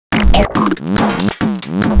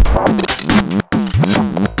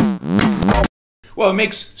Well, it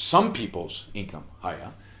makes some people's income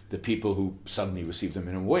higher, the people who suddenly receive the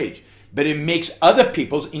minimum wage, but it makes other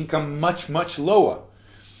people's income much, much lower.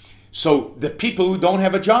 So the people who don't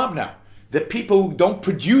have a job now, the people who don't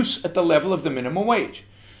produce at the level of the minimum wage.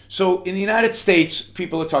 So in the United States,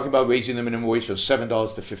 people are talking about raising the minimum wage from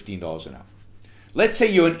 $7 to $15 an hour. Let's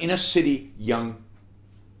say you're an inner city young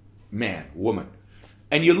man, woman,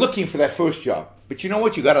 and you're looking for that first job. But you know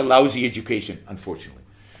what? You got a lousy education, unfortunately.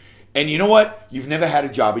 And you know what? You've never had a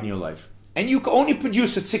job in your life. And you can only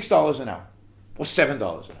produce at $6 an hour or $7 an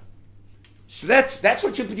hour. So that's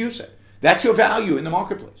what you produce at. That's your value in the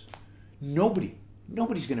marketplace. Nobody's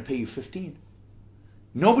going to pay you 15.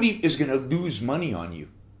 Nobody is going to lose money on you.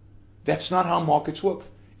 That's not how markets work.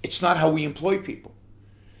 It's not how we employ people.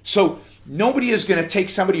 So nobody is going to take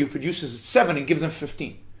somebody who produces at 7 and give them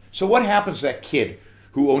 15. So what happens to that kid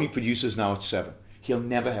who only produces now at 7? He'll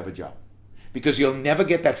never have a job because he'll never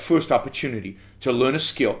get that first opportunity to learn a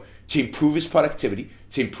skill, to improve his productivity,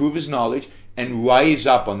 to improve his knowledge, and rise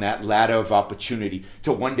up on that ladder of opportunity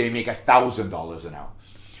to one day make $1,000 an hour.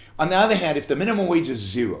 On the other hand, if the minimum wage is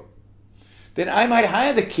 0, then I might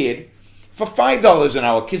hire the kid for $5 an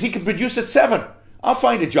hour because he can produce at 7. I'll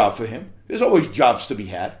find a job for him. There's always jobs to be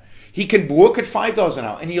had. He can work at $5 an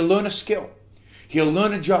hour and he'll learn a skill. He'll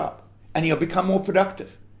learn a job and he'll become more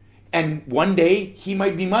productive. And one day he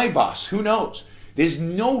might be my boss. Who knows? There's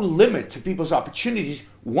no limit to people's opportunities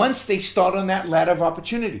once they start on that ladder of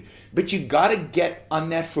opportunity. But you got to get on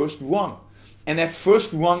that first rung. And that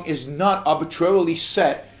first rung is not arbitrarily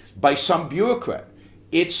set by some bureaucrat.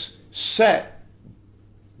 It's set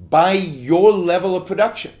by your level of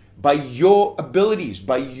production, by your abilities,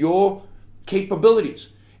 by your capabilities,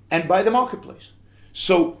 and by the marketplace.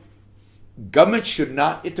 So government should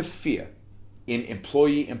not interfere in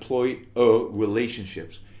employee-employer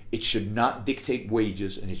relationships. It should not dictate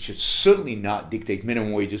wages, and it should certainly not dictate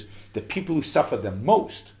minimum wages. The people who suffer the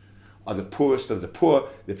most are the poorest of the poor.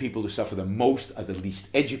 The people who suffer the most are the least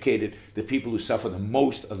educated. The people who suffer the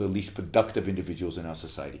most are the least productive individuals in our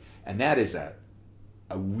society. And that is a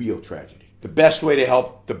real tragedy. The best way to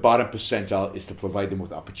help the bottom percentile is to provide them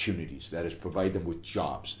with opportunities. That is, provide them with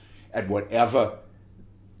jobs at whatever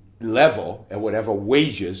level, at whatever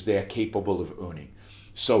wages they are capable of earning.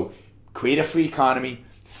 So create a free economy.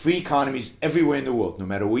 Free economies everywhere in the world, no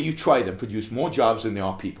matter where you try them, produce more jobs than there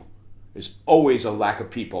are people. There's always a lack of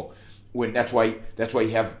people. That's why you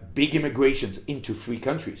have big immigrations into free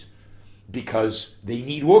countries, because they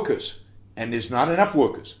need workers, and there's not enough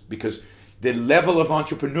workers because the level of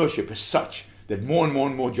entrepreneurship is such that more and more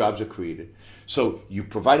and more jobs are created. So you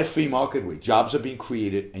provide a free market where jobs are being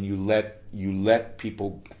created, and you let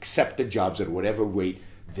people accept the jobs at whatever rate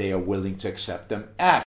they are willing to accept them at.